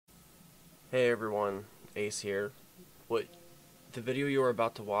Hey everyone, Ace here. The video you are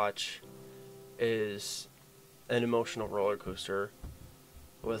about to watch is an emotional roller coaster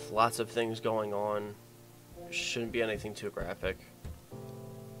with lots of things going on. Shouldn't be anything too graphic.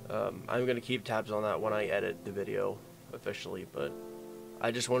 I'm gonna keep tabs on that when I edit the video officially, but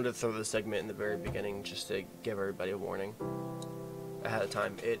I just wanted to throw this segment in the very beginning just to give everybody a warning ahead of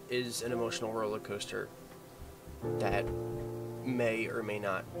time. It is an emotional roller coaster that may or may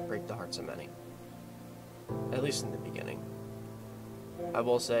not break the hearts of many, at least in the beginning. I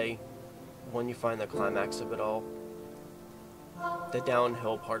will say, when you find the climax of it all, the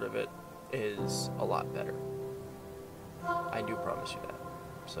downhill part of it is a lot better. I do promise you that.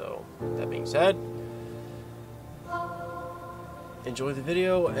 So, that being said, enjoy the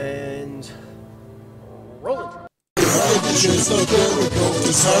video and roll it.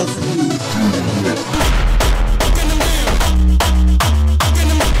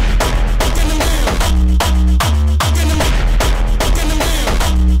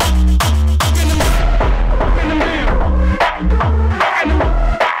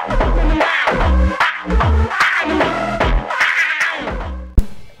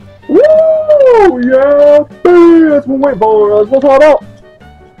 Yeah, that's what we're waiting for. We'll talk about.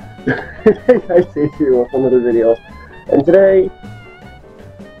 Hey guys, it's here with another video, and today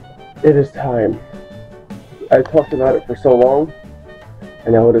it is time. I talked about it for so long,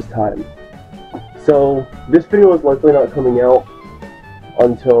 and now it is time. So this video is likely not coming out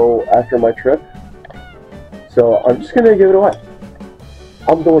until after my trip. So I'm just gonna give it away.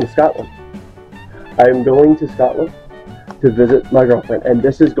 I'm going to Scotland. I am going to Scotland to visit my girlfriend, and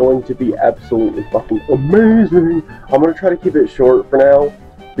this is going to be absolutely fucking amazing. I'm going to try to keep it short for now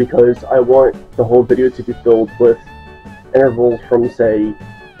because I want the whole video to be filled with intervals from, say,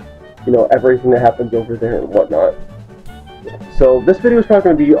 you know, everything that happens over there and whatnot. So this video is probably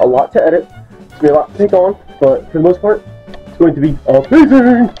going to be a lot to edit. It's going to be a lot to take on, but for the most part, it's going to be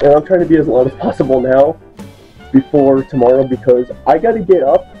amazing. And I'm trying to be as loud as possible now before tomorrow because I got to get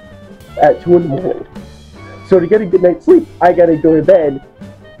up at 2 in the morning. So to get a good night's sleep, I gotta go to bed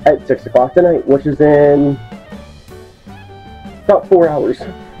at 6 o'clock tonight, which is in about 4 hours,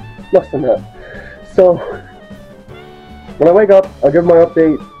 less than that. So when I wake up, I'll give my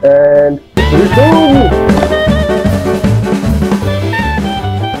update, and let's go!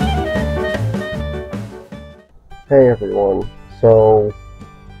 Hey everyone, so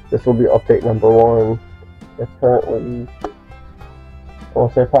this will be update number 1. It's currently, I'll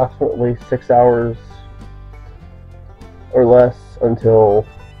say approximately 6 hours or less until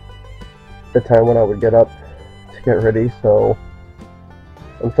the time when I would get up to get ready, so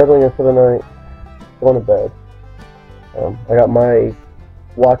I'm settling in for the night, going to bed. I got my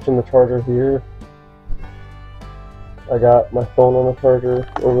watch in the charger here. I got my phone on the charger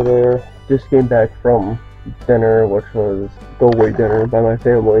over there. Just came back from dinner, which was go-away dinner by my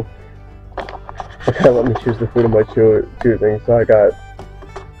family. They kind of let me choose the food of my choosing, so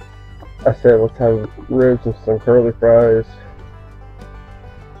I said, let's have ribs and some curly fries.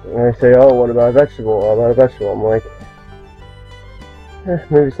 And they say, oh, what about a vegetable? How about a vegetable? I'm like,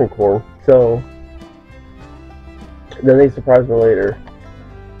 maybe some corn. So, then they surprised me later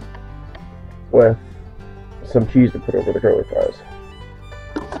with some cheese to put over the curly fries.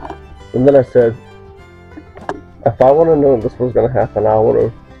 And then I said, if I would have known this was going to happen, I would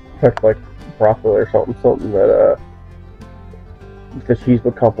have picked like broccoli or something that, the cheese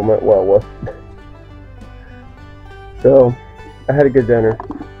would complement well with. So I had a good dinner,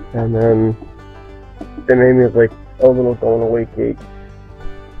 and then they made me like a little going away cake,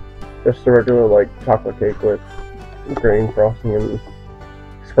 just a regular like chocolate cake with grain frosting and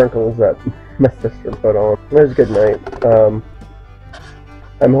sprinkles that my sister put on. It was a good night.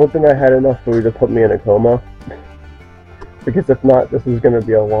 I'm hoping I had enough food to put me in a coma, because if not, this is going to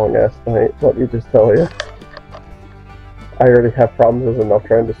be a long ass night, let me just tell you. I already have problems enough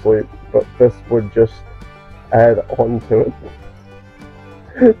trying to sleep, but this would just add on to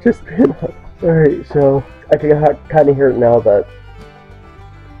it. Just being honest. Alright, so I can kind of hear it now that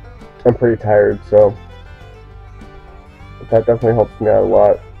I'm pretty tired, so that definitely helps me out a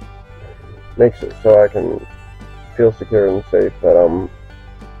lot. Makes it so I can feel secure and safe that I'm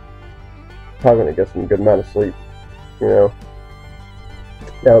probably going to get some good amount of sleep, you know.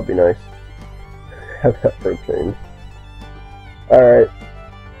 That would be nice. Have that for a change. Alright.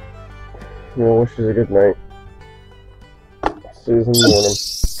 You know, wish you a good night. See you in the morning.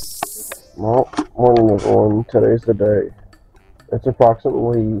 Well, morning everyone. Today's the day. It's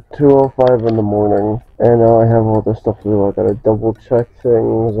approximately 2:05 in the morning, and now I have all this stuff to do. I gotta double check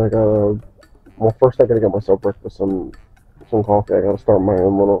things. Well, first I gotta get myself breakfast, some coffee. I gotta start my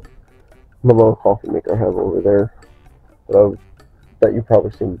own little the little coffee maker I have over there that you've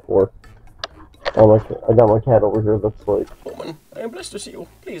probably seen before. I got my cat over here that's like, Woman, I am blessed to see you.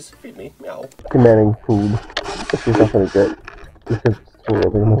 Please feed me. Meow. demanding food that she's not gonna get because it's too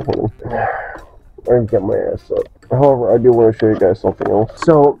early in the morning. I can get my ass up. However, I do want to show you guys something else.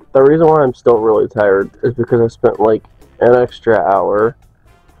 So the reason why I'm still really tired is because I spent like an extra hour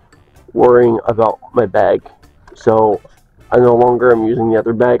worrying about my bag. So I no longer am using the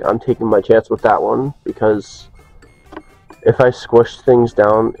other bag. I'm taking my chance with that one because if I squish things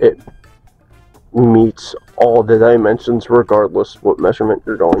down, it meets all the dimensions regardless what measurement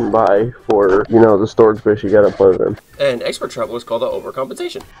you're going by for, you know, the storage space you gotta put it in. And expert travel is called the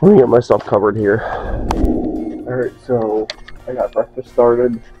overcompensation. Let me get myself covered here. Alright, so I got breakfast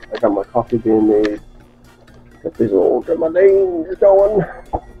started. I got my coffee being made. Got these little grenadines going.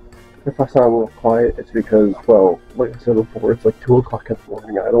 If I sound a little quiet, it's because, well, like I said before, it's like 2 o'clock in the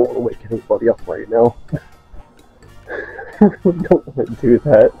morning. I don't want to wake anybody up right now. I really don't want to do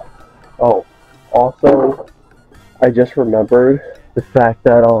that. Oh, also, I just remembered the fact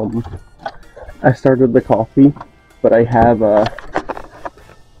that, I started the coffee, but I have a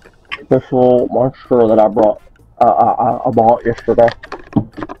special monster that I bought yesterday.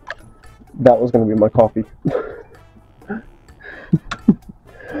 That was going to be my coffee.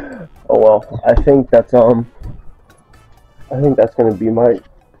 Oh well, I think that's gonna be my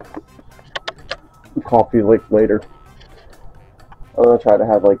coffee like later. I'm gonna try to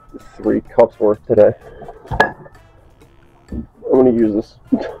have like 3 cups worth today. I'm gonna use this.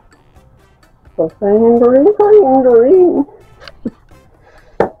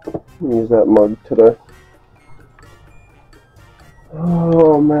 Use that mug today.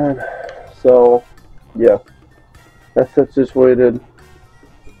 Oh man. So yeah, that's it situated.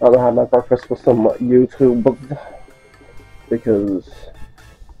 I'm gonna have my breakfast with some YouTube because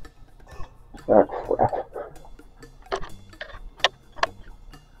crap.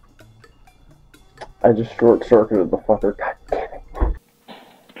 I just short-circuited the fucker. God damn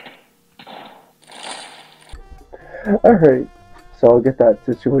it. Alright, so I'll get that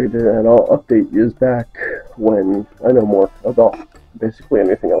situated and I'll update you back when I know more about basically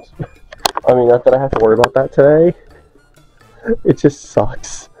anything else. I mean, not that I have to worry about that today. It just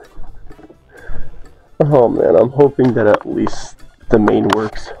sucks. Oh man, I'm hoping that at least the main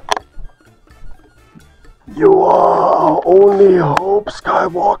works. You are only hope,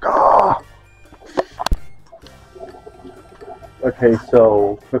 Skywalker! Okay,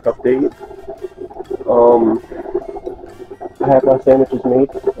 so, quick update. I have my sandwiches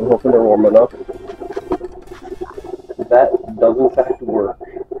made. I'm hoping they're warm enough. That does in fact work.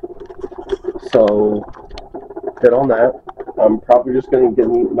 So, good on that. I'm probably just going to get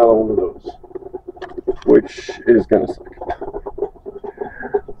me another one of those, which is going to suck.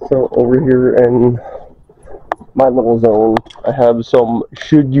 So over here in my little zone, I have some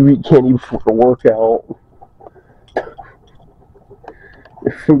should you eat candy before a workout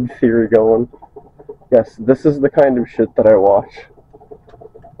food theory going. Yes, this is the kind of shit that I watch.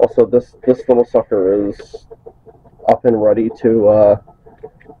 Also, this little sucker is up and ready to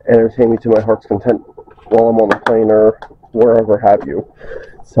entertain me to my heart's content while I'm on the plane or wherever have you.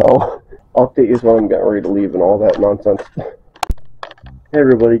 So, update is when I'm getting ready to leave and all that nonsense. Hey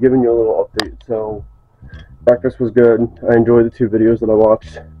everybody, giving you a little update. So, breakfast was good. I enjoyed the 2 videos that I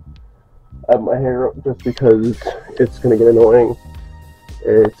watched. I have my hair up just because it's going to get annoying.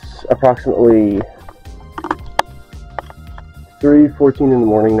 It's approximately 3:14 in the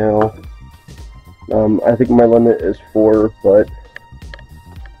morning now. I think my limit is 4, but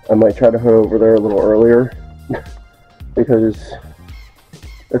I might try to head over there a little earlier because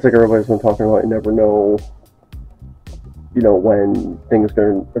it's like everybody's been talking about. You never know, you know, when things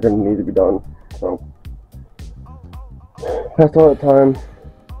are going to need to be done. So passed all that time,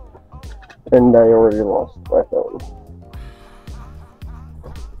 and I already lost my phone.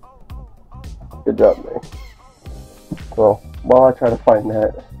 Good job, man. Well, while I try to find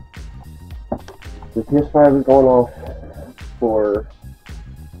that, the PS5 is going off for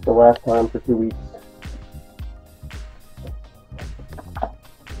the last time for 2 weeks.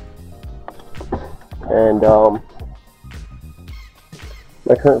 And,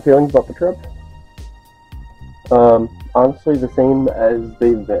 my current feelings about the trip? Honestly, the same as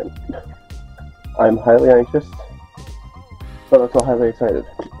they've been. I'm highly anxious, but also highly excited.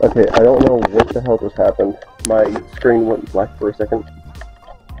 Okay, I don't know what the hell just happened. My screen went black for a second.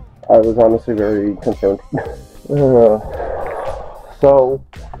 I was honestly very concerned. So,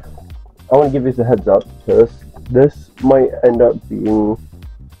 I want to give you a heads up. This might end up being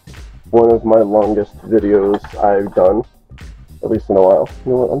one of my longest videos I've done. at least in a while.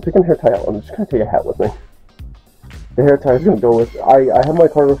 You know what? I'm taking a hair tie out. I'm just gonna take a hat with me. The hair tie is gonna go with. I have my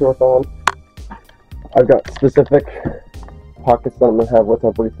cargo shorts on. I've got specific pockets that I'm gonna have with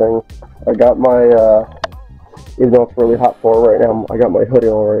everything. I got my, even though it's really hot for right now, I got my hoodie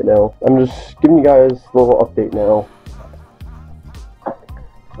on right now. I'm just giving you guys a little update now.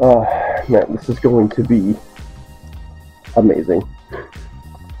 Man, this is going to be amazing.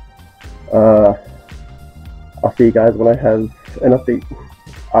 I'll see you guys when I have an update.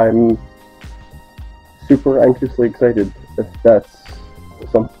 I'm super anxiously excited, if that's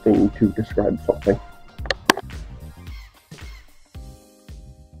something to describe something.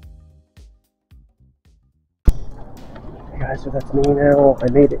 Hey guys, so that's me now. I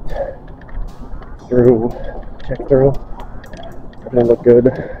made it through, check through. Everything looked good,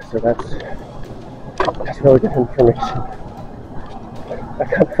 so that's really good information. I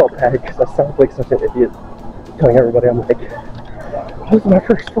kind of felt bad because I sounded like such an idiot telling everybody, I'm like, this is my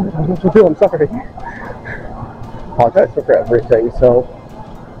first flight, I don't know what to do, I'm sorry. Apologize for everything. So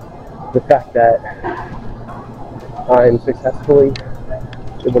the fact that I'm successfully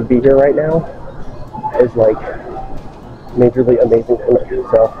able to be here right now is like majorly amazing for me.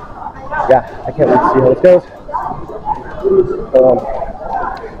 So yeah, I can't wait to see how this goes.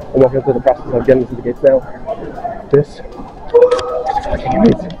 I'm walking through the process of getting to the gates now. This is fucking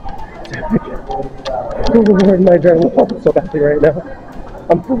amazing. It's epic. Oh Lord, my adrenaline pumping so badly right now.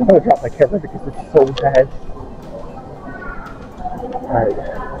 I'm probably gonna drop my camera because it's so bad. Alright.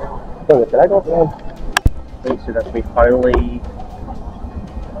 So did I go up wrong? Thanks, so that's me finally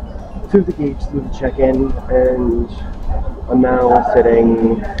through the gates, through the check-in, and I'm now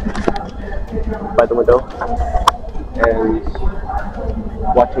sitting by the window and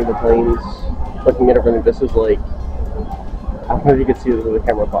watching the planes, looking at everything. This is like, I don't know if you can see the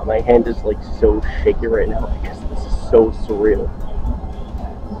camera, but my hand is like so shaky right now because this is so surreal.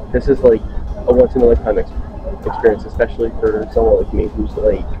 This is like a once-in-a-lifetime experience, especially for someone like me who's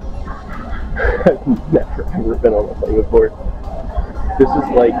like, I've never ever been on a plane before. This is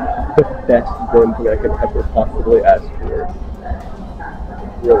like the best damn thing I could ever possibly ask for.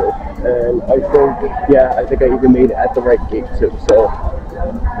 Really. And I think I even made it at the right gate too, so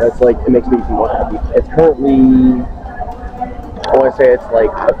that's like, it makes me even more happy. It's currently, I want to say it's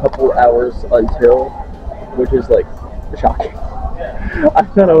like a couple hours until, which is like shocking. I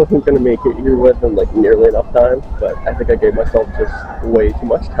thought I wasn't going to make it here within like nearly enough time, but I think I gave myself just way too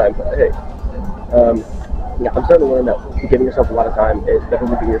much time, but hey. Yeah, I'm starting to learn that giving yourself a lot of time is better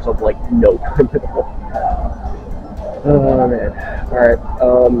than giving yourself like no time at all. Oh man. Alright,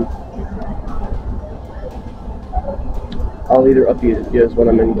 I'll either update you guys when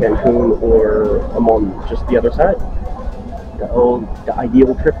I'm in Cancun or I'm on just the other side. The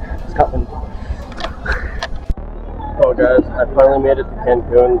ideal trip to Scotland. Oh guys, I finally made it to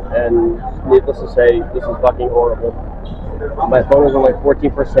Cancun, and needless to say, this is fucking horrible. My phone is on like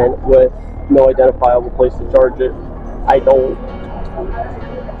 14% with no identifiable place to charge it. I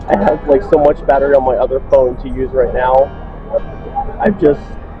have like so much battery on my other phone to use right now. I'm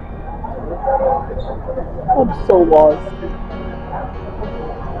so lost.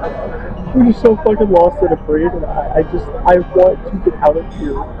 I'm just so fucking lost and afraid, and I want to get out of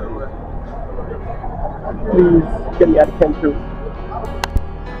here. Please, get me out of Cancun.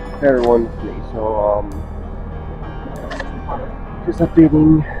 Hey everyone, it's me. So, just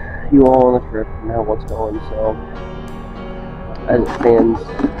updating you all on the trip and how what's going. So, as it stands,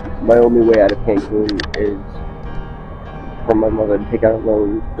 my only way out of Cancun is for my mother to take out a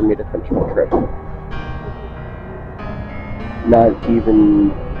loan for me to finish my trip.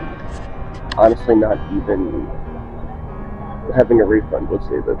 Honestly, not even having a refund would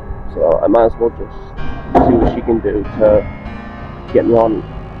save it. So I might as well just see what she can do to get me on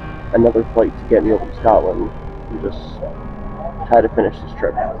another flight to get me over to Scotland and just try to finish this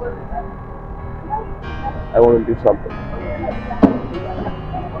trip. I want to do something.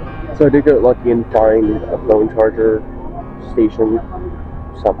 So I did get lucky and find a phone charger station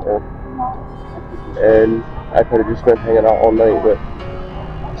somewhere, and I could have just been hanging out all night with.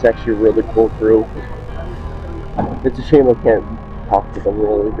 It's actually a really cool crew. It's a shame I can't talk to them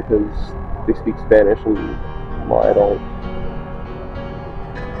really because they speak Spanish and well, I don't.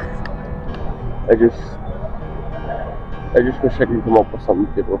 I just wish I could come up with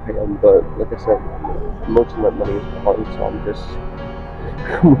something to repay them, but like I said, most of my money is behind, so I'm just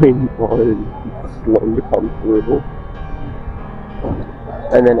waiting on this loan to come through.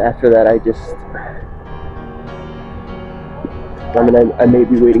 And then after that, I may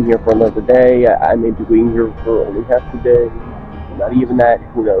be waiting here for another day. I may be waiting here for only half the day. Not even that.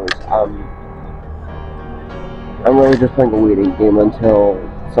 Who knows? I'm really just playing a waiting game until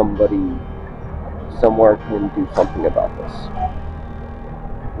somebody somewhere can do something about this.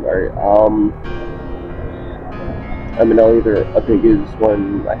 Alright, I mean, I'll either update you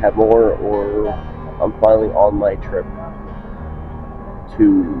when I have more, or I'm finally on my trip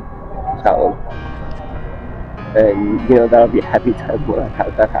to Scotland. And, you know, that'll be a happy time when I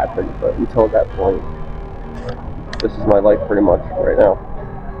have that happen, but until that point, this is my life pretty much right now.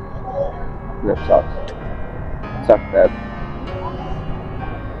 And it sucks. It sucks bad.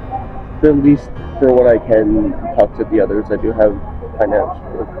 But at least for what I can talk to the others, I do have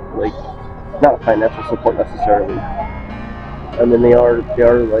financial, like, not financial support necessarily. I mean, they are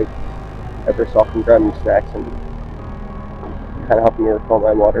like, ever so often grabbing me snacks and kind of helping me refill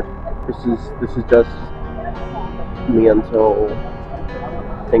my water. This is just me until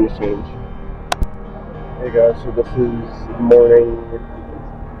things change. Hey guys, so this is morning,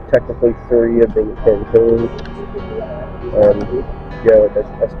 technically 3 of being in Cancun. Yeah, like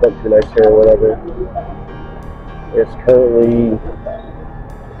I spent 2 nights here or whatever. It's currently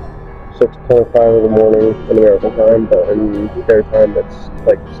 6:25 in the morning in American time, but in their time it's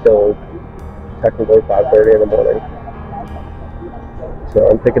like still technically 5:30 in the morning. So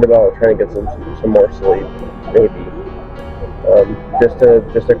I'm thinking about trying to get some more sleep, maybe, just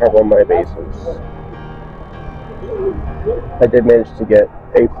to cover my bases. I did manage to get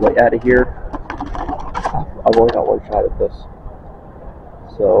a flight out of here. I've only got 1 shot at this,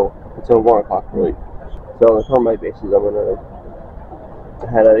 so it's a 1 o'clock flight. So to cover my bases, I'm gonna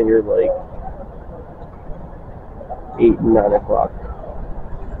head out of here like 8, 9 o'clock.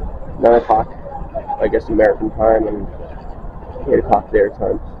 9 o'clock, I guess, American time, and 8 o'clock their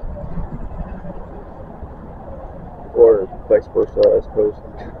time. Or vice versa, I suppose.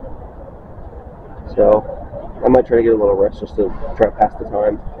 So, I might try to get a little rest just to try to pass the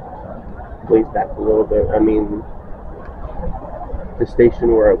time. Blaze back a little bit. I mean, the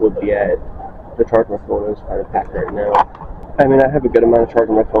station where I would be at, the charge on my phone is kind of packed right now. I mean, I have a good amount of charge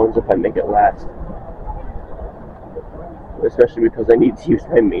on my phones if I make it last. Especially because I need to use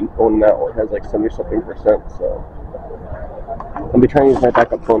my main phone now. It has like 70-something%, so I'll be trying to use my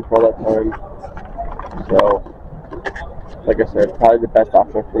backup phone for all that time. So, like I said, probably the best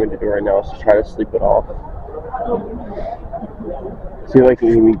option for me to do right now is to try to sleep it off. See if I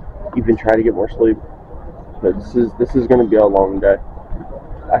can even try to get more sleep. But this is going to be a long day.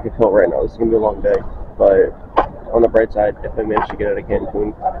 I can feel it right now. This is going to be a long day. But on the bright side, if I manage to get out of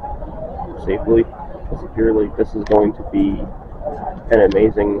Cancun safely, securely, this is going to be an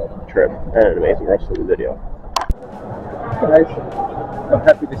amazing trip and an amazing rest of the video. Guys, I'm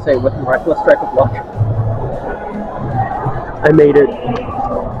happy to say with a miraculous strike of luck, I made it.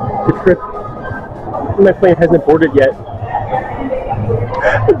 The trip, my plane hasn't boarded yet.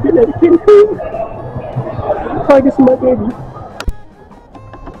 I've been out of Cancun. I guess my baby.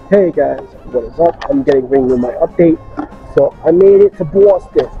 Hey guys, what is up? I'm bringing you my update. So I made it to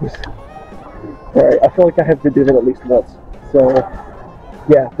Boston. Alright, I feel like I have to do that at least once. So,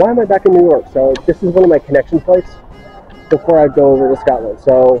 yeah, why am I back in New York? So, this is one of my connection flights before I go over to Scotland.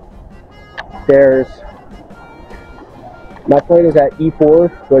 So, my flight is at E4,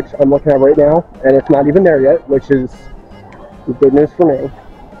 which I'm looking at right now, and it's not even there yet, which is good news for me.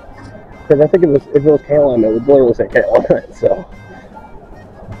 Because I think if it was KLM, it would literally say KLM, so.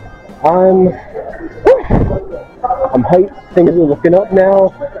 I'm hyped. Things are looking up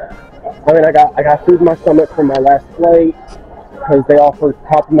now. I mean, I got food in my stomach from my last flight because they offered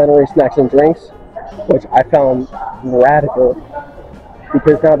complimentary snacks and drinks, which I found radical.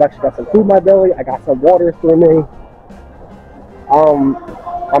 Because now I've actually got some food in my belly. I got some water through me. I'm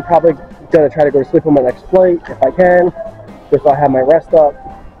probably gonna try to go to sleep on my next flight if I can, just so I have my rest up.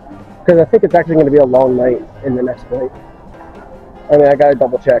 Because I think it's actually going to be a long night in the next flight. I mean, I gotta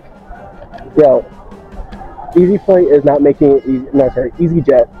double check. Yo, EasyFlight is not making it easy. No, sorry,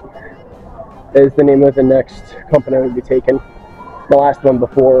 EasyJet is the name of the next company I will be taking. The last one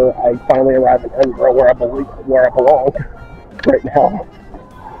before I finally arrive in Edinburgh, where I belong right now.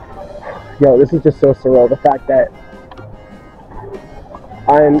 Yo, this is just so surreal. The fact that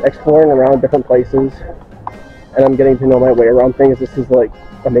I'm exploring around different places and I'm getting to know my way around things. This is like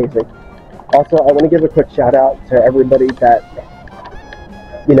amazing. Also, I want to give a quick shout out to everybody that,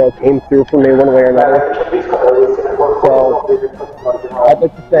 you know, came through for me one way or another. So, I'd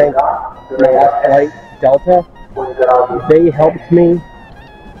like to thank my last flight, Delta. They helped me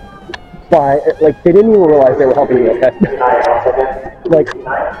by, like, they didn't even realize they were helping me, okay? Like,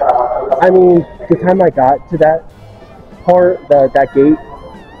 I mean, the time I got to that part, that gate,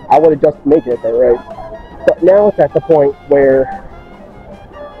 I would have just made it there, right? But now it's at the point where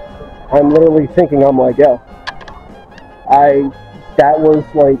I'm literally thinking, I'm like, yo, that was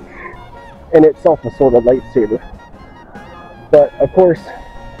like in itself a sort of lightsaber. But of course,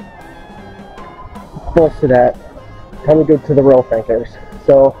 close to that, time to go to the real thankers.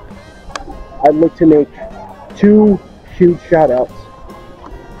 So I'd like to make 2 huge shout outs.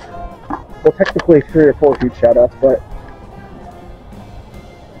 Well, technically 3 or 4 huge shout outs, but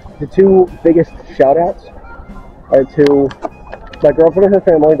the 2 biggest shout outs are to my girlfriend and her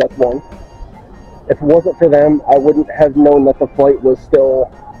family. That's one. If it wasn't for them, I wouldn't have known that the flight was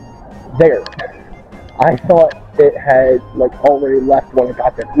still there. I thought it had like already left when I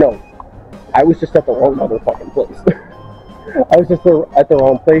got there. No, I was just at the wrong motherfucking place. I was just at the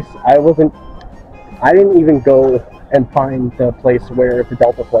wrong place. I didn't even go and find the place where the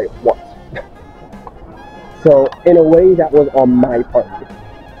Delta flight was. So in a way, that was on my part,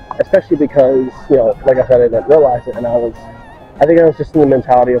 especially because, you know, like I said, I didn't realize it, and I think I was just in the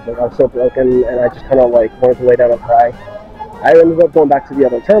mentality of like I was so broken, and I just kind of like wanted to lay down and cry. I ended up going back to the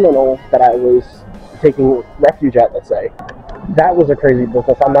other terminal that I was taking refuge at, let's say. That was a crazy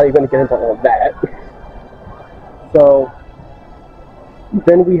business. I'm not even going to get into all of that. So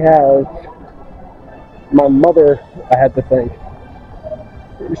then we have my mother. I had to think.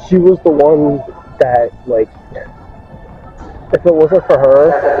 She was the one that, like, if it wasn't for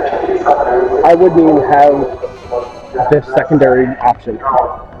her, I wouldn't even have this secondary option.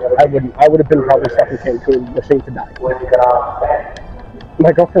 I would have been probably stuck in Cancun wishing to die.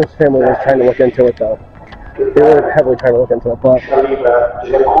 My girlfriend's family was trying to look into it, though. They were heavily trying to look into it, but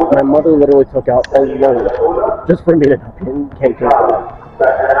my mother literally took out a loan just for me to die in Cancun.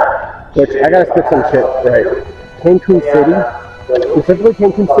 Which, I gotta spit some shit, right? Cancun City, specifically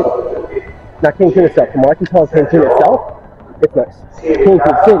Cancun City, not Cancun itself. From what I can tell of Cancun itself, it's nice.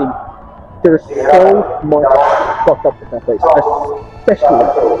 Cancun City, there's so much fucked up with that place,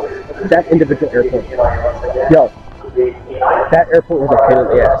 especially that individual airport. Yo, that airport was a pain in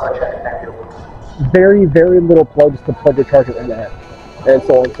the ass. Very, very little plugs to plug your charger in that, and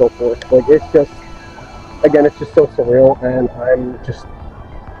so on and so forth. Like, it's just, again, it's just so surreal, and I'm just,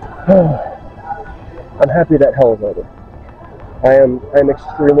 I'm happy that hell is over. I'm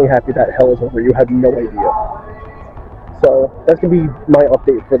extremely happy that hell is over. You have no idea. So that's gonna be my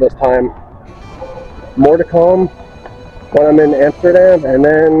update for this time. More to come when I'm in Amsterdam and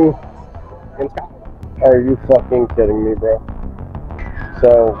then in Scotland. Are you fucking kidding me, bro?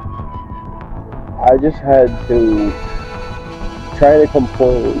 So I just had to try to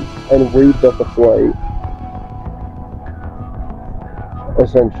complain and rebook a flight.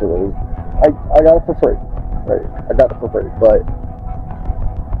 Essentially, I got it for free. Right, I got it for free, but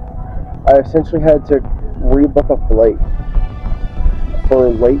I essentially had to rebook a flight for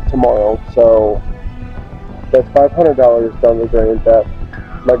late tomorrow. So that's $500 down the drain that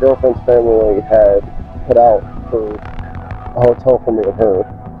my girlfriend's family had put out for a hotel for me and her,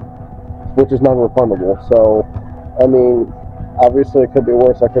 which is non-refundable. So, I mean, obviously it could be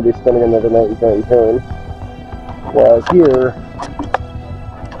worse. I could be spending another night in Cancun. Whereas here,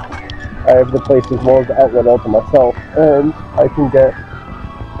 I have the place as well as the outlet all to myself, and I can get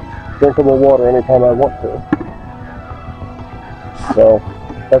drinkable water anytime I want to. So,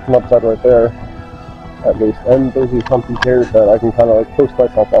 that's an upside right there, at least. And there's these comfy chairs that I can kind of like post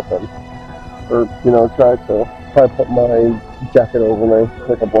myself up in. Or, you know, try to put my jacket over me,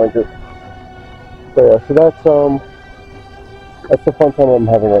 like a blanket. So yeah, so that's the fun time I'm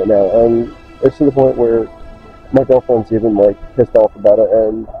having right now, and it's to the point where my girlfriend's even like pissed off about it,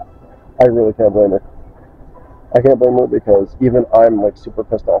 and I really can't blame her. I can't blame her because even I'm like super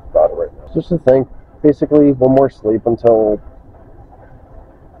pissed off about it right now. Just to think, basically one more sleep until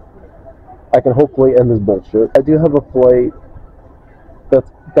I can hopefully end this bullshit. I do have a flight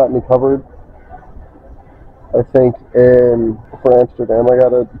that's got me covered. I think for Amsterdam. I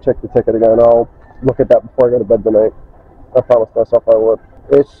gotta check the ticket again. I'll look at that before I go to bed tonight. I promised myself I would.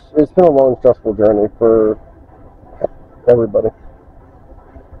 It's been a long, stressful journey for everybody.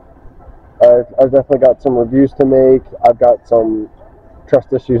 I've definitely got some reviews to make. I've got some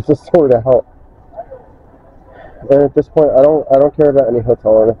trust issues to sort out. And at this point, I don't care about any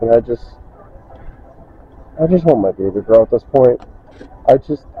hotel or anything. I just want my baby girl at this point. I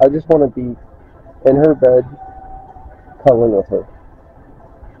just want to be in her bed, cuddling with her.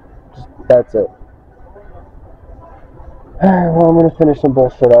 Just, that's it. Well, I'm gonna finish some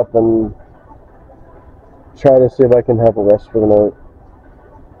bullshit up and try to see if I can have a rest for the night.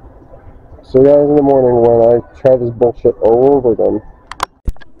 So guys, in the morning when I try this bullshit all over again.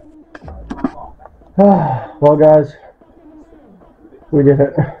 Well guys, we did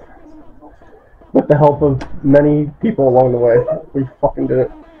it. With the help of many people along the way, we fucking did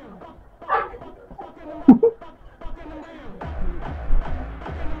it.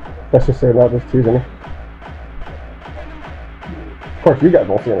 Let's just say not just teasing me. Of course, you guys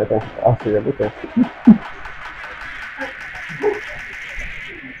won't see anything. I'll see everything.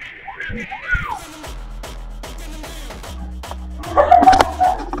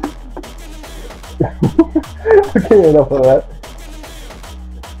 Okay, enough of that.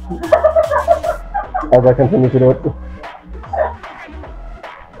 As I continue to do it.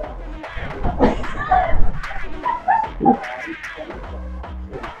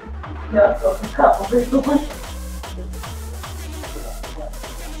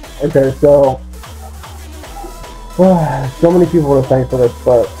 Okay, so so many people to thank for this,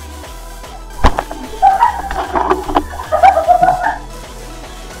 but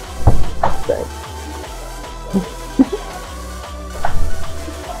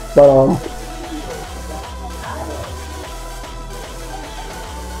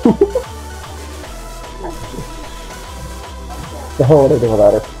the hell would I do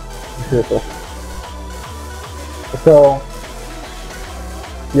without her? Seriously. So,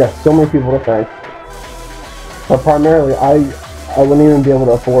 yes, so many people to thank. But primarily, I wouldn't even be able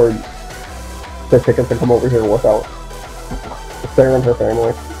to afford the tickets to come over here without Sarah and her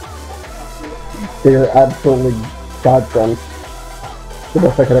family. They are absolutely godsends. The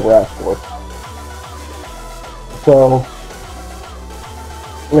best I could ever ask for. So,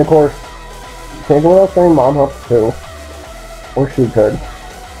 and of course, can't go without saying Mom helps too. Or she could.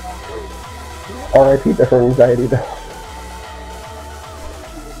 R.I.P. to her anxiety though.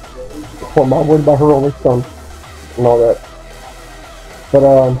 Poor Mom worried about her only son and all that. But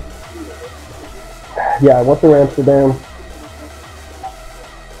yeah, I went through Amsterdam.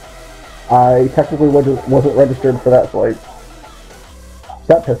 I technically wasn't registered for that flight. So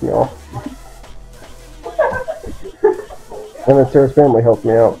that pissed me off. And then Sarah's family helped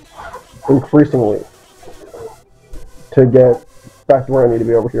me out increasingly to get back to where I need to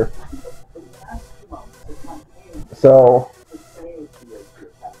be over here. So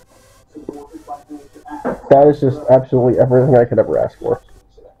that is just absolutely everything I could ever ask for.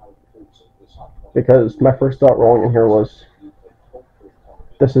 Because my first thought rolling in here was,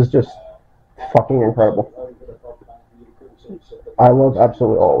 this is just fucking incredible. I love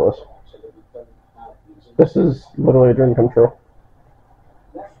absolutely all of this. This is literally a dream come true.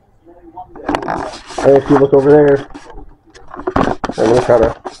 And if you look over there, I'm going to try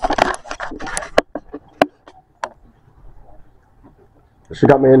to... She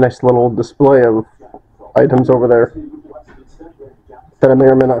got me a nice little display of items over there that I may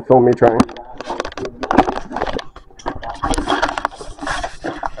or may not film me trying.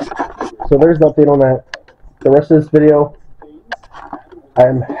 So there's the update on that. The rest of this video, I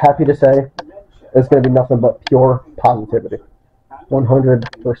am happy to say, is going to be nothing but pure positivity.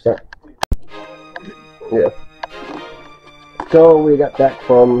 100%. Yeah. So we got back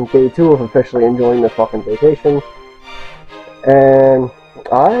from day 2 of officially enjoying this fucking vacation. And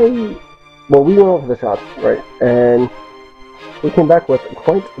we went over to the shops, right? And we came back with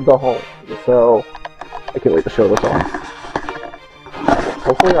quite the haul. So I can't wait to show this off.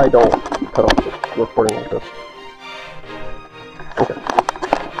 Hopefully I don't cut off the recording like this. Okay.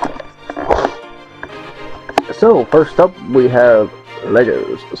 So first up we have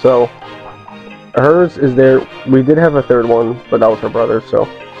Legos. So hers is there. We did have a third one, but that was her brother's, so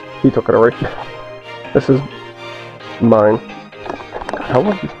he took it already. This is mine. How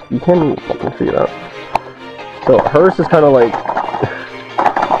much? You can't even fucking figure it out. So hers is kind of like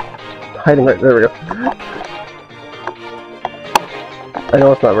hiding right there. We go. I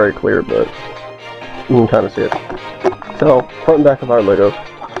know it's not very clear, but you can kind of see it. So front and back of our Legos.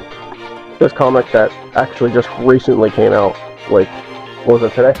 This comic that actually just recently came out. Like, what was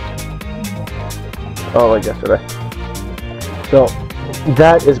it today? Oh, like yesterday. So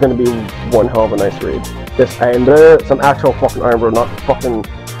that is going to be one hell of a nice read. This Iron Bro, some actual fucking Iron Bro, not fucking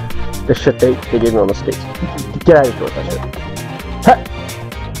the shit they gave me on the skates. Get out of here with that shit. Ha!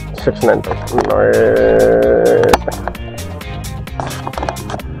 6-9.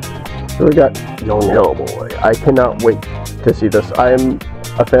 So we got Young Hellboy. I cannot wait to see this. I am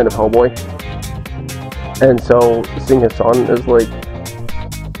a fan of Hellboy. And so seeing his son is like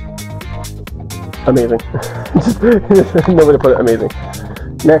amazing. No way to put it, amazing.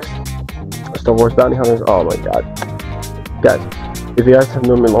 Next, Star Wars Bounty Hunters. Oh my god. Guys, if you guys have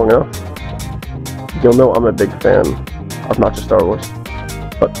known me long enough, you'll know I'm a big fan of not just Star Wars,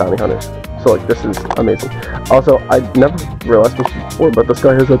 but Bounty Hunters. So like, this is amazing. Also, I never realized this before, but this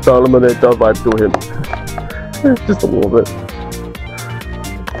guy has a Terminator vibe to him. Just a little bit.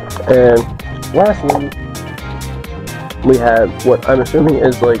 And lastly, we have what I'm assuming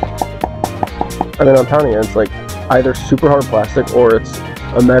is like, I mean, I'm counting it, it's like either super hard plastic or it's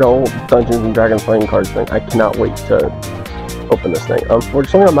a metal Dungeons and Dragons playing cards thing. I cannot wait to open this thing.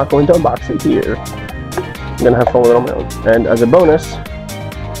 Unfortunately, I'm not going to unbox it here. I'm gonna have fun with it on my own. And as a bonus,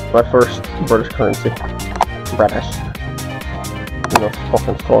 my first British currency. British. You know,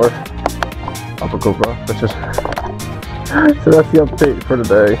 fucking score. Upper Cobra, which is. So that's the update for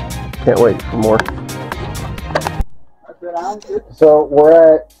today. Can't wait for more. So we're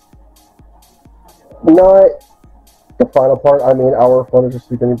at not the final part. I mean, our fun is just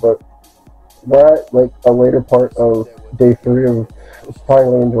beginning, but we're at like a later part of day 3 of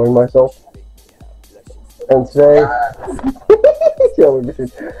finally enjoying myself. And today,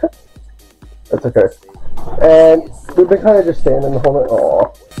 that's okay. And we've been kind of just standing the whole night.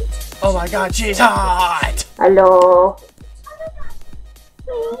 Aww. Oh my god, she's hot! Hello.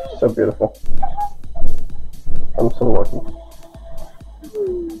 So beautiful. I'm so lucky.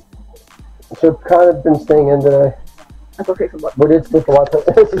 So I've kind of been staying in today. That's okay for what? We did sleep a lot.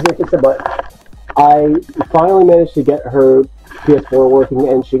 This is Nick, but I finally managed to get her PS4 working,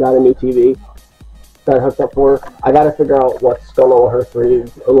 and she got a new TV that I hooked up for her. I gotta figure out what's going on with her 3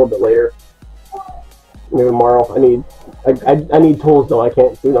 a little bit later. Maybe tomorrow. I need tools though. I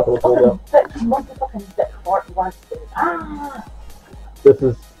can't do nothing with tools though. This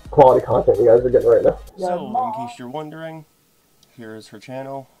is quality content you guys are getting right now. So, in case you're wondering, here is her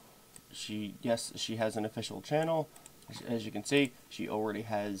channel. She has an official channel. As you can see, she already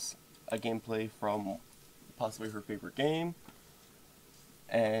has a gameplay from possibly her favorite game,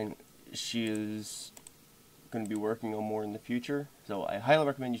 and she is going to be working on more in the future. So I highly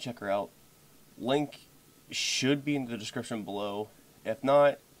recommend you check her out. Link should be in the description below. If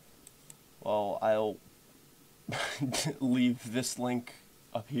not, well, I'll leave this link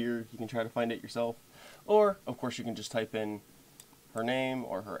up here. You can try to find it yourself, or of course you can just type in her name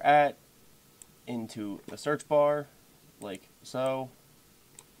or her @ into the search bar, like so.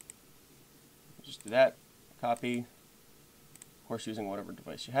 Just do that, copy, of course using whatever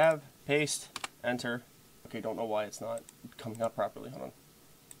device you have, paste, enter. Okay, don't know why it's not coming up properly, hold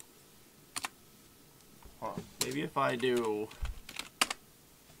on. Maybe if I do,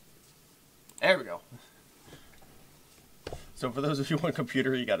 there we go. So for those of you on a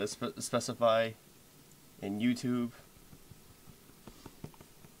computer, you gotta specify in YouTube.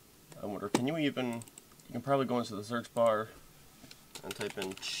 I wonder, can you can probably go into the search bar and type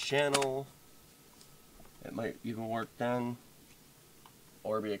in channel. It might even work then.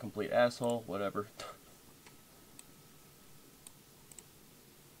 Or be a complete asshole, whatever.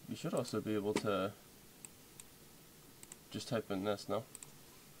 You should also be able to just type in this, no?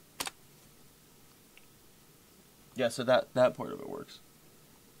 Yeah, so that part of it works.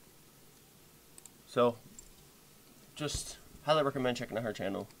 So, just highly recommend checking out her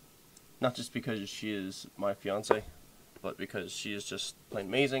channel. Not just because she is my fiance, but because she is just plain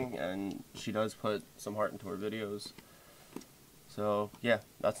amazing, and she does put some heart into her videos. So, yeah,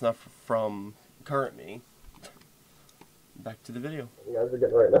 that's enough from current me. Back to the video. You guys are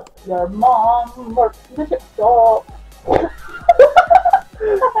getting right now. Your mom works in the chip shop.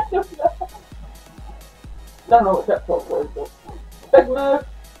 Don't know what chip shop was, but big move.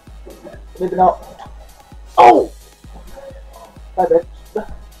 Maybe not. Oh! Bye, bitch.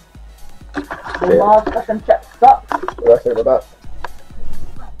 Your mom's fish and chips suck. What did I say about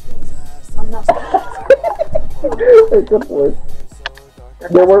I'm not that? Good boy. Yeah,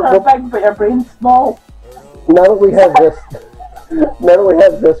 You're big, but your brain's small. Now that we have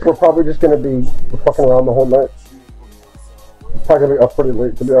this, we're probably just gonna be fucking around the whole night. Probably gonna be up pretty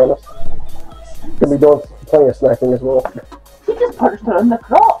late, to be honest. Gonna be doing plenty of snacking as well. He just punched her in the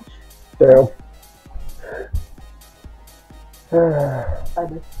crotch. Damn. I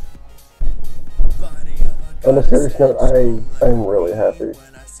did. On a serious note, I'm really happy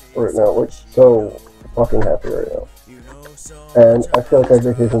right now. Like, so fucking happy right now. And I feel like our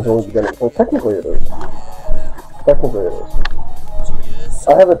vacation's only beginning. Well, technically it is. Technically it is. I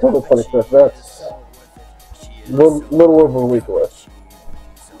have until the 25th. That's a little over a week away.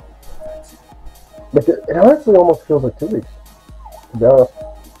 But it honestly almost feels like 2 weeks, to be honest.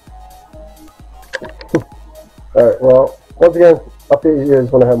 Alright, well, once again, update you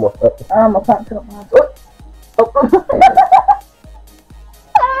guys when I have more. I can't turn up my eyes.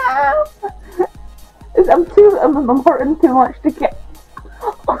 I'm hurting too much to get.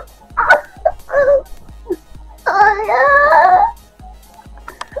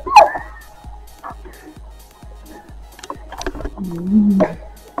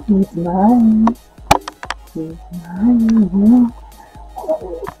 He's mine. He's mine.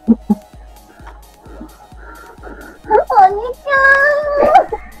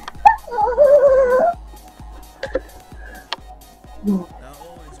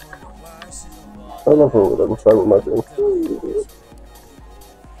 I love her with it. We'll start with my thing.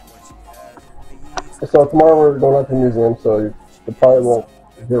 So tomorrow we're going out to the museum, so you probably won't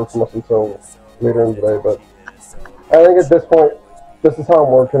hear from us until later in the day, but I think at this point, this is how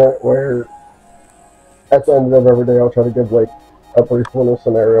I'm working it, where at the end of every day I'll try to give like a brief little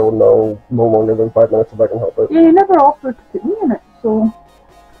scenario, no longer than 5 minutes if I can help it. Yeah, you never offered to put me in it, so...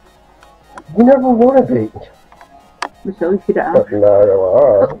 You never want to be. Michelle, you should have asked.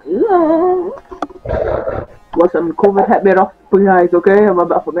 No, Listen, COVID hit me rough, guys, okay? I'm a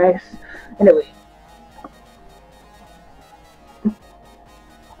bit of a mess. Anyway.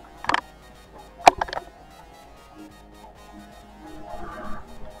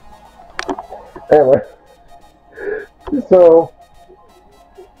 Anyway, so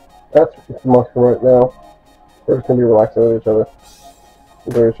that's much for right now. We're just gonna be relaxing with each other,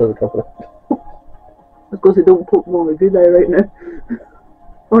 enjoy each other's company. I was going to say, don't poke me on a good eye right now. I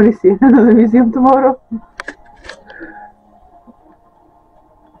want to see another museum tomorrow.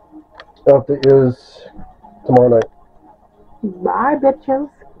 Update is tomorrow night. Bye, bitches.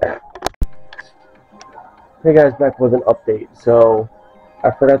 Hey guys, back with an update. So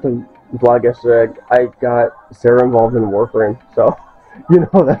I forgot to vlog yesterday. I got Sarah involved in Warframe, so you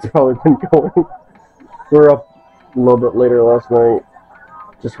know that's probably been going. We were up a little bit later last night,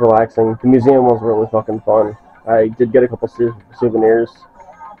 just relaxing. The museum was really fucking fun. I did get a couple souvenirs.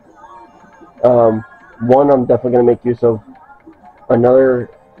 One I'm definitely gonna make use of. Another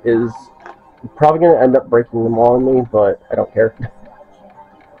is probably gonna end up breaking them all on me, but I don't care.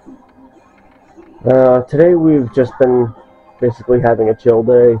 Today we've just been basically having a chill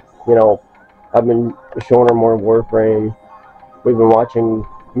day. You know, I've been showing her more Warframe. We've been watching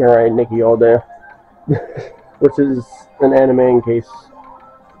Mirai and Nikki all day, which is an anime in case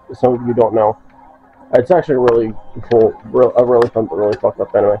some of you don't know. It's actually a really cool, a really fun, but really fucked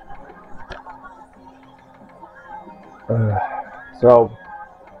up anime. So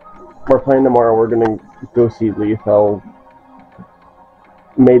we're playing tomorrow. We're gonna go see Leaf. I'll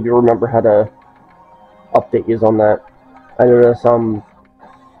maybe remember how to update you on that. I notice I'm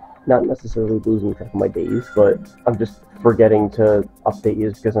not necessarily losing track of my days, but I'm just forgetting to update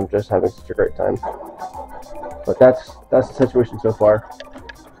you because I'm just having such a great time. But that's the situation so far.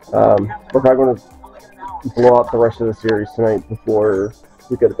 We're probably going to blow out the rest of the series tonight before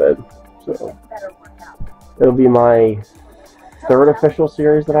we go to bed. So it'll be my third official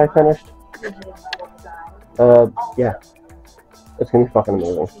series that I finished. Yeah, it's gonna be fucking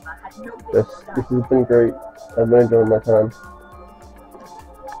amazing. This has been great. I've been enjoying my time.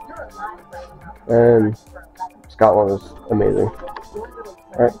 And Scotland is amazing.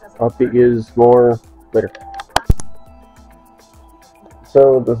 Alright, I'll update you more later.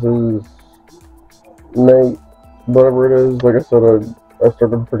 So this is night, whatever it is. Like I said, I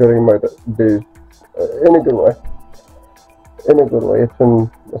started forgetting my days in a good way. In a good way. It's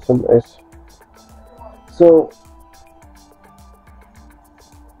been nice. So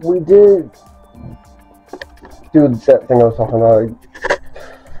we did do that thing I was talking about. I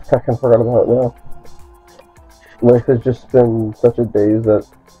fucking forgot about it now. Life has just been such a daze that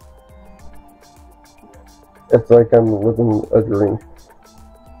it's like I'm living a dream.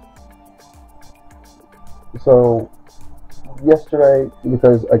 So yesterday,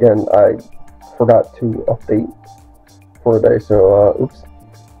 because again I forgot to update for a day, so oops.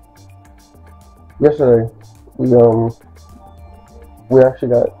 Yesterday we actually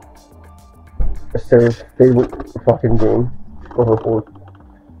got Sarah's favorite fucking game for her 4th.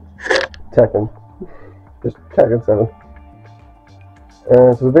 Tekken. Just Tekken 7.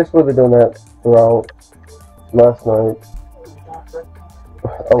 And so we've basically been doing that throughout last night.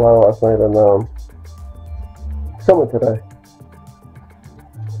 A lot last night and some of today.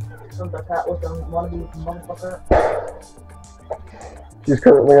 She's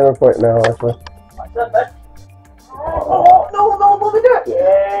currently in a fight now, actually. What's up, bitch? Oh, no, let me do it!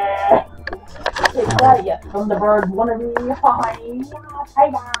 Yeah! Take that, you Thunderbird wannabe. Hi.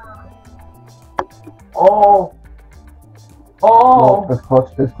 Oh! No, this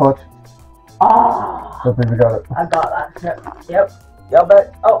clutch. Ah! I think we got it. I got that shit. Yep,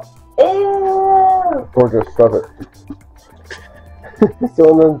 bitch. Oh! Ew! Gorgeous, love it. So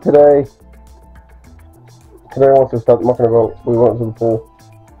then today once we stopped mucking about, we went to the pool.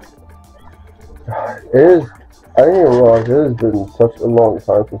 I didn't even realize it has been such a long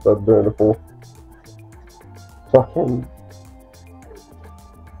time since I've been in the pool. Fucking,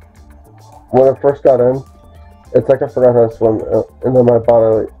 when I first got in, it's like I forgot how to swim, and then my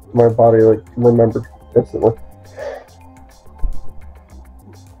body like remembered instantly.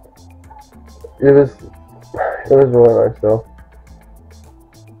 It was really nice though.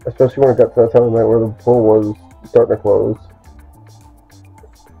 especially when it got to that time of night where the pool was starting to close.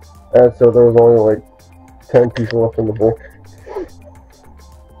 And so there was only like 10 people left in the pool.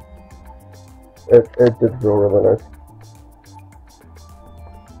 It did feel really nice.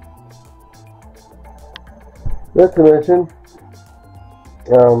 Not to mention,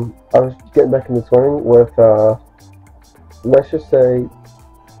 I was getting back into swimming with, let's just say,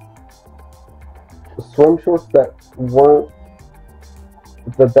 swim shorts that weren't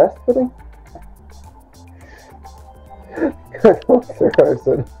the best fitting. I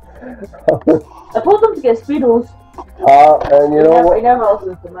said, I told them to get Speedos. and you know what? He never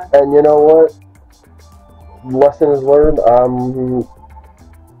listens to me. And you know what? Lesson is learned. I'm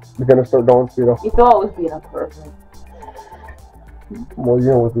gonna start going Speedo. You thought I was being a person. Well, you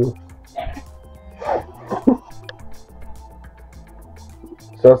know with you.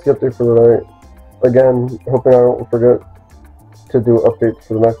 So that's the update for the night. Again, hoping I don't forget to do updates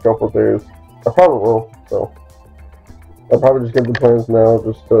for the next couple of days. I probably will, so I'll probably just give the plans now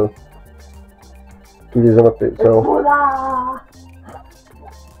just to give these an update. So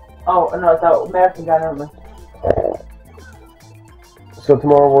oh no, it's that American guy, never mind. So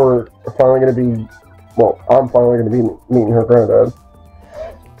tomorrow we're finally gonna be, well, I'm finally gonna be meeting her granddad.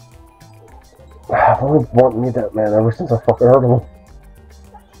 I've only wanted to meet that man ever since I fucking heard of him.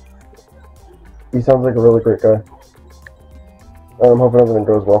 He sounds like a really great guy. I'm hoping everything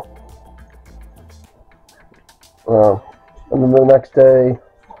goes well. And then the next day,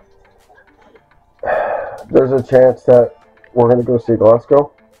 there's a chance that we're going to go see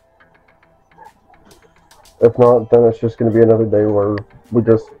Glasgow. If not, then it's just going to be another day where we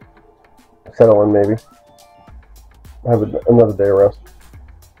just settle in, maybe. Have another day of rest.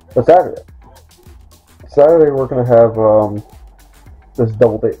 But Saturday we're going to have this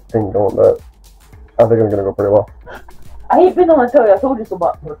double date thing going that I think I'm going to go pretty well. I hate being on the telly. I told you so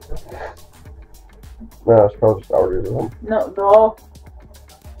about this. No, it's probably just allergies or something. No.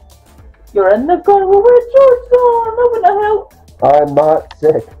 You're in the car with your son. Open the hell. I'm not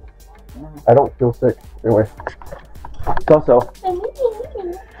sick. I don't feel sick. Anyway. So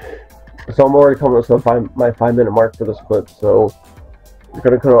I'm already coming up to my 5-minute mark for this clip, so I'm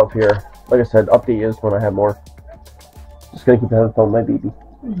going to cut it off here. Like I said, update is when I have more. Just going to keep having fun with my baby.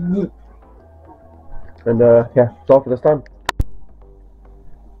 And yeah, that's all for this time.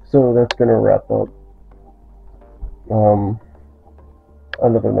 So that's going to wrap up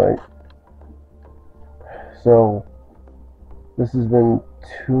another night. So this has been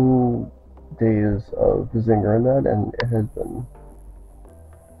 2 days of Zinger and that, and it has been,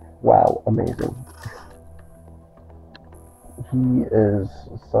 wow, amazing. He is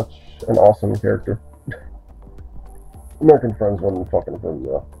such an awesome character. American Friends wasn't fucking for him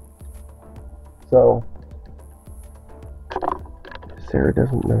though. So Sarah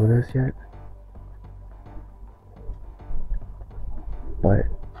doesn't know this yet, but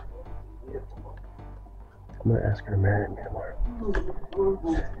I'm gonna ask her to marry me tomorrow.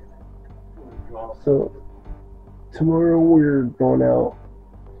 So tomorrow we're going out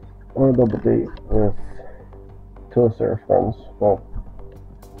on a double date with 2 of Sarah's friends. Well,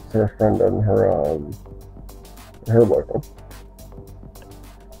 Sarah's friend and her boyfriend.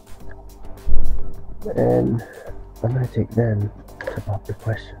 And I'm gonna take them to pop the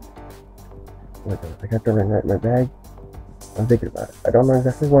question. I got the ring right in my bag. I'm thinking about it. I don't know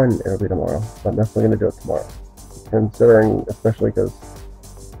exactly when it'll be tomorrow, but I'm definitely gonna do it tomorrow. Considering, especially because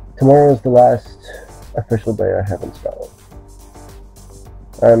tomorrow is the last official day I have in Scotland.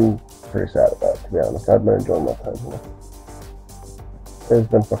 I'm pretty sad about it, to be honest. I've been enjoying my time here. It's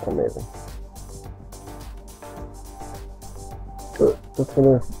been fucking amazing. So just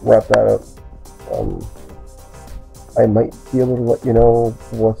gonna wrap that up. I might be able to let you know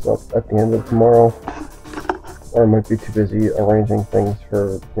what's up at the end of tomorrow, or I might be too busy arranging things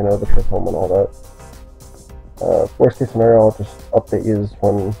for, you know, the trip home and all that. Worst case scenario, I'll just update you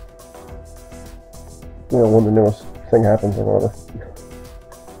when, you know, when the newest thing happens or whatever.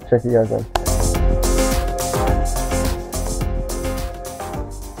 Check you guys in.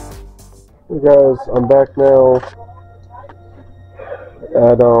 Hey guys, I'm back now at,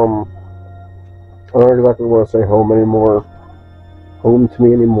 I don't exactly want to say home anymore. Home to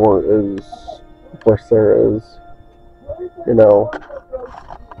me anymore is where Sarah is. You know, I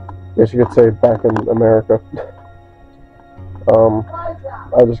guess you could say back in America.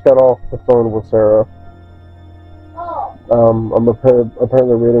 I just got off the phone with Sarah. I'm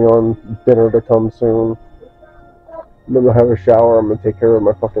apparently waiting on dinner to come soon. I'm gonna have a shower. I'm gonna take care of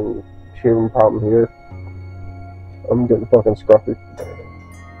my fucking shaving problem here. I'm getting fucking scruffy.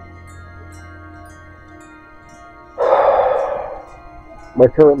 my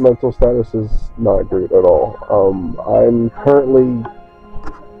current mental status is not great at all.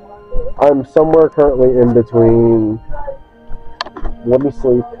 I'm somewhere currently in between. Let me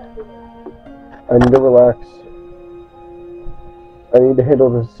sleep. I need to relax. I need to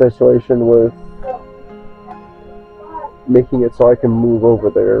handle the situation with making it so I can move over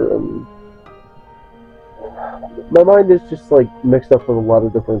there, and my mind is just like mixed up with a lot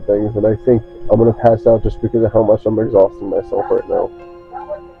of different things, and I think I'm gonna pass out just because of how much I'm exhausting myself right now.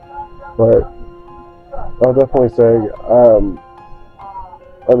 But I'll definitely say I'm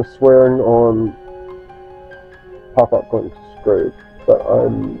swearing on Pop-Up Clink's grave that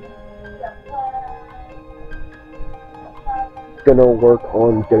I'm gonna work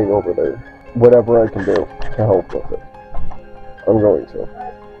on getting over there. Whatever I can do to help with it, I'm going to.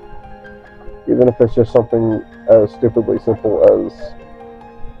 Even if it's just something as stupidly simple as,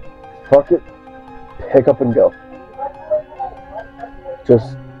 fuck it, pick up and go.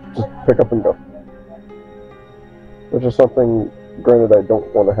 Just pick up and go. Which is something, granted, I don't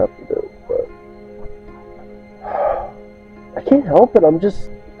want to have to do, but I can't help it. I'm just,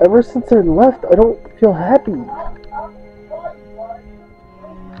 ever since I left, I don't feel happy.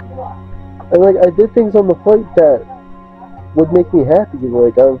 And like, I did things on the flight that would make me happy.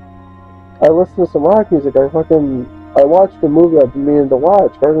 Like, I listened to some rock music. I watched a movie I've been meaning to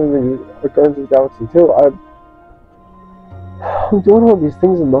watch, Guardians of the Galaxy 2. I'm doing all these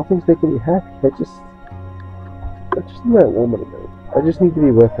things and nothing's making me happy. I just need that woman again. I just need to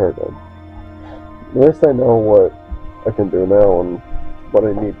be with her again. At least I know what I can do now and what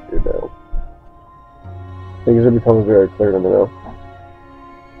I need to do now. Things are becoming very clear to me now.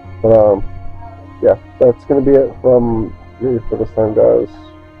 But, yeah, that's going to be it from me for this time, guys.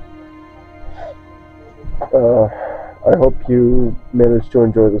 I hope you managed to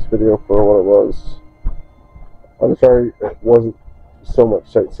enjoy this video for what it was. I'm sorry it wasn't so much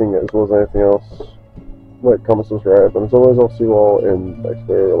sightseeing as well as anything else. Like, comment, subscribe, and as always, I'll see you all in the next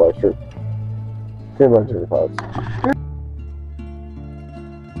video or live stream. See you in my 25s.